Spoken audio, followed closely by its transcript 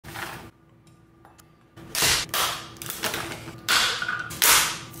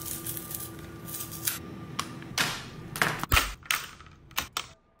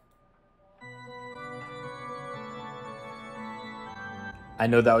I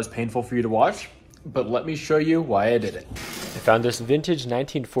know that was painful for you to watch, but let me show you why I did it. I found this vintage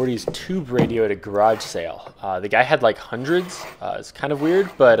 1940s tube radio at a garage sale. The guy had like hundreds. It's kind of weird,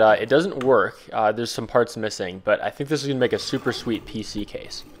 but it doesn't work. There's some parts missing, but I think this is gonna make a super sweet PC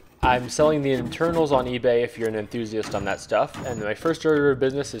case. I'm selling the internals on eBay if you're an enthusiast on that stuff, and my first order of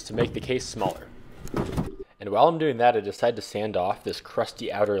business is to make the case smaller. And while I'm doing that, I decide to sand off this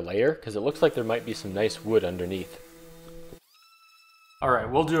crusty outer layer because it looks like there might be some nice wood underneath. All right,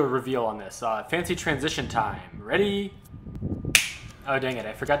 we'll do a reveal on this. Fancy transition time. Ready? Oh, dang it,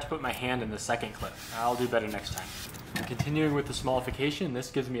 I forgot to put my hand in the second clip. I'll do better next time. Continuing with the smallification,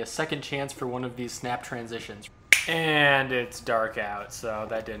 this gives me a second chance for one of these snap transitions. And it's dark out, so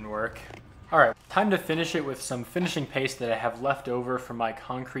that didn't work. All right, time to finish it with some finishing paste that I have left over from my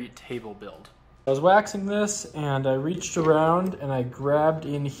concrete table build. I was waxing this and I reached around and I grabbed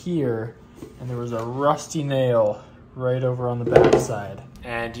in here and there was a rusty nail right over on the back side.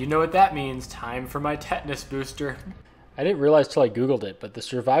 And you know what that means, time for my tetanus booster. I didn't realize till I Googled it, but the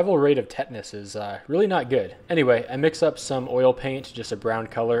survival rate of tetanus is really not good. Anyway, I mix up some oil paint, just a brown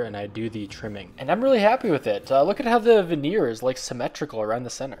color, and I do the trimming. And I'm really happy with it. Look at how the veneer is like symmetrical around the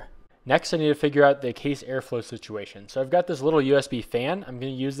center. Next, I need to figure out the case airflow situation. So I've got this little USB fan. I'm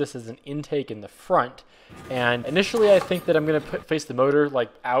going to use this as an intake in the front. And initially, I think that I'm going to face the motor like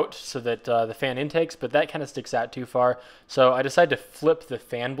out so that the fan intakes, but that kind of sticks out too far. So I decided to flip the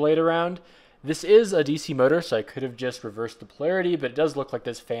fan blade around. This is a DC motor, so I could have just reversed the polarity, but it does look like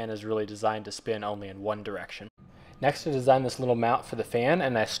this fan is really designed to spin only in one direction. Next, I design this little mount for the fan,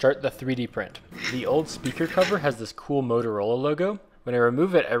 and I start the 3D print. The old speaker cover has this cool Motorola logo. When I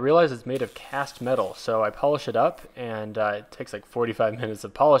remove it, I realize it's made of cast metal, so I polish it up, and it takes like 45 minutes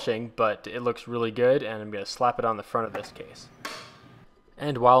of polishing, but it looks really good, and I'm going to slap it on the front of this case.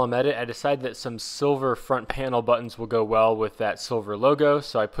 And while I'm at it, I decide that some silver front panel buttons will go well with that silver logo,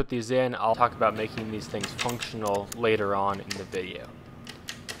 so I put these in. I'll talk about making these things functional later on in the video.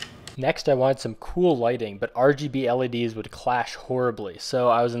 Next, I wanted some cool lighting, but RGB LEDs would clash horribly, so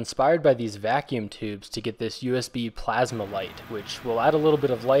I was inspired by these vacuum tubes to get this USB plasma light, which will add a little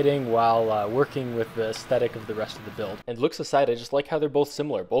bit of lighting while working with the aesthetic of the rest of the build. And looks aside, I just like how they're both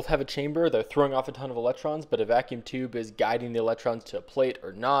similar. Both have a chamber, they're throwing off a ton of electrons, but a vacuum tube is guiding the electrons to a plate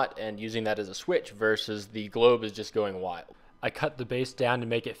or not, and using that as a switch, versus the globe is just going wild. I cut the base down to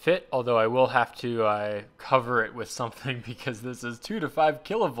make it fit, although I will have to cover it with something because this is 2 to 5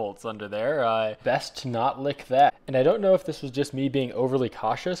 kilovolts under there. Best to not lick that. And I don't know if this was just me being overly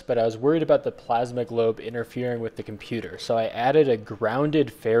cautious, but I was worried about the plasma globe interfering with the computer, so I added a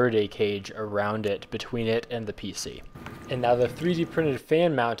grounded Faraday cage around it, between it and the PC. And now the 3D printed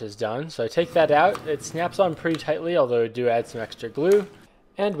fan mount is done, so I take that out. It snaps on pretty tightly, although I do add some extra glue.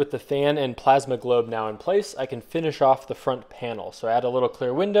 And with the fan and plasma globe now in place, I can finish off the front panel. So I add a little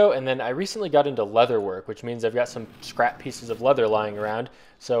clear window, and then I recently got into leather work, which means I've got some scrap pieces of leather lying around,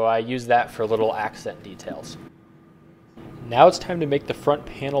 so I use that for little accent details. Now it's time to make the front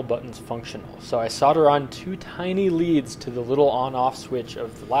panel buttons functional. So I solder on 2 tiny leads to the little on-off switch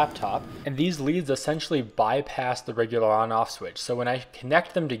of the laptop, and these leads essentially bypass the regular on-off switch. So when I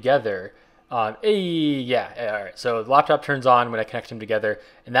connect them together, all right, so the laptop turns on when I connect them together,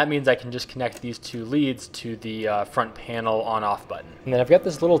 and that means I can just connect these 2 leads to the front panel on-off button. And then I've got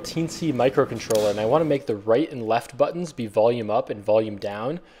this little teensy microcontroller, and I want to make the right and left buttons be volume up and volume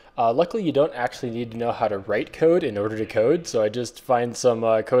down. Luckily, you don't actually need to know how to write code in order to code, so I just find some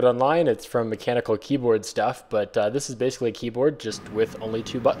code online. It's from mechanical keyboard stuff, but this is basically a keyboard just with only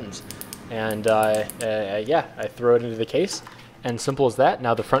 2 buttons. And yeah, I throw it into the case. And simple as that,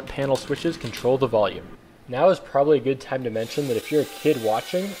 now the front panel switches control the volume. Now is probably a good time to mention that if you're a kid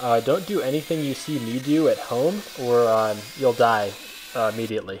watching, don't do anything you see me do at home, or you'll die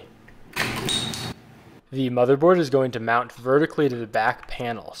immediately. The motherboard is going to mount vertically to the back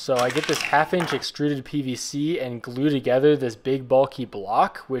panel. So I get this 1/2-inch extruded PVC and glue together this big bulky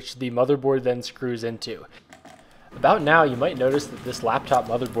block, which the motherboard then screws into. About now, you might notice that this laptop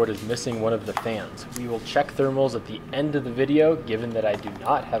motherboard is missing one of the fans. We will check thermals at the end of the video, given that I do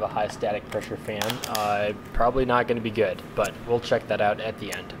not have a high static pressure fan. Probably not going to be good, but we'll check that out at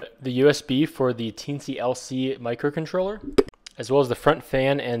the end. The USB for the Teensy LC microcontroller, as well as the front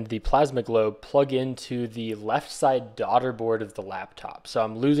fan and the plasma globe, plug into the left side daughter board of the laptop. So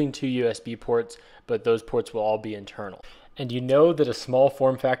I'm losing 2 USB ports, but those ports will all be internal. And you know that a small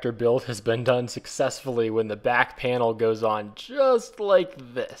form factor build has been done successfully when the back panel goes on just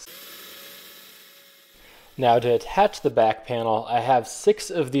like this. Now to attach the back panel, I have 6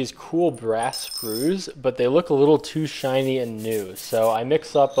 of these cool brass screws, but they look a little too shiny and new. So I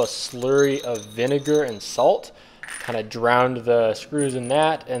mix up a slurry of vinegar and salt, kind of drowned the screws in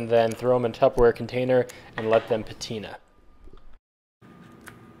that, and then throw them in a Tupperware container and let them patina.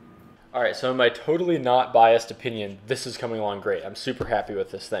 All right, so in my totally not biased opinion, this is coming along great. I'm super happy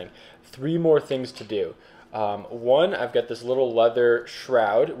with this thing. 3 more things to do. 1, I've got this little leather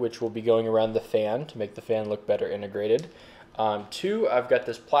shroud, which will be going around the fan to make the fan look better integrated. 2, I've got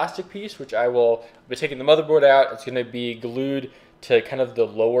this plastic piece, which I will be taking the motherboard out. It's gonna be glued to kind of the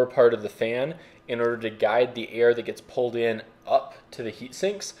lower part of the fan in order to guide the air that gets pulled in up to the heat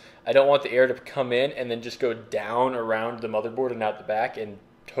sinks. I don't want the air to come in and then just go down around the motherboard and out the back and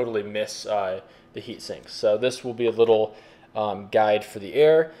totally miss the heat sinks. So this will be a little guide for the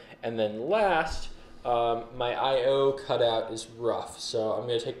air. And then last, my I/O cutout is rough. So I'm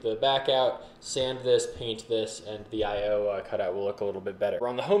going to take the back out, sand this, paint this, and the I/O cutout will look a little bit better. We're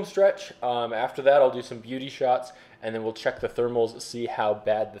on the home stretch. After that, I'll do some beauty shots, and then we'll check the thermals, see how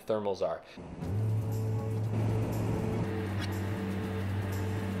bad the thermals are.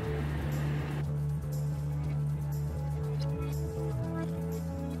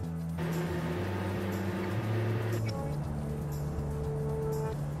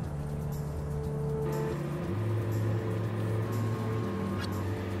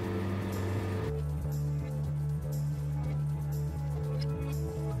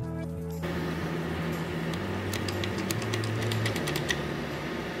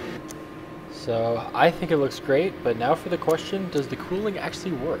 So I think it looks great, but now for the question, does the cooling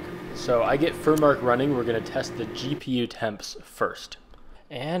actually work? So I get Furmark running, we're gonna test the GPU temps first.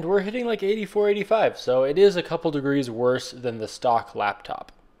 And we're hitting like 84, 85, so it is a couple degrees worse than the stock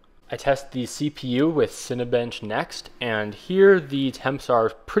laptop. I test the CPU with Cinebench next, and here the temps are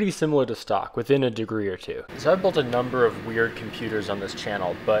pretty similar to stock, within a degree or 2. So I've built a number of weird computers on this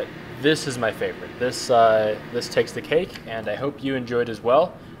channel, but this is my favorite. This takes the cake, and I hope you enjoyed as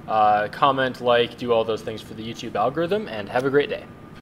well. Comment, like, do all those things for the YouTube algorithm, and have a great day.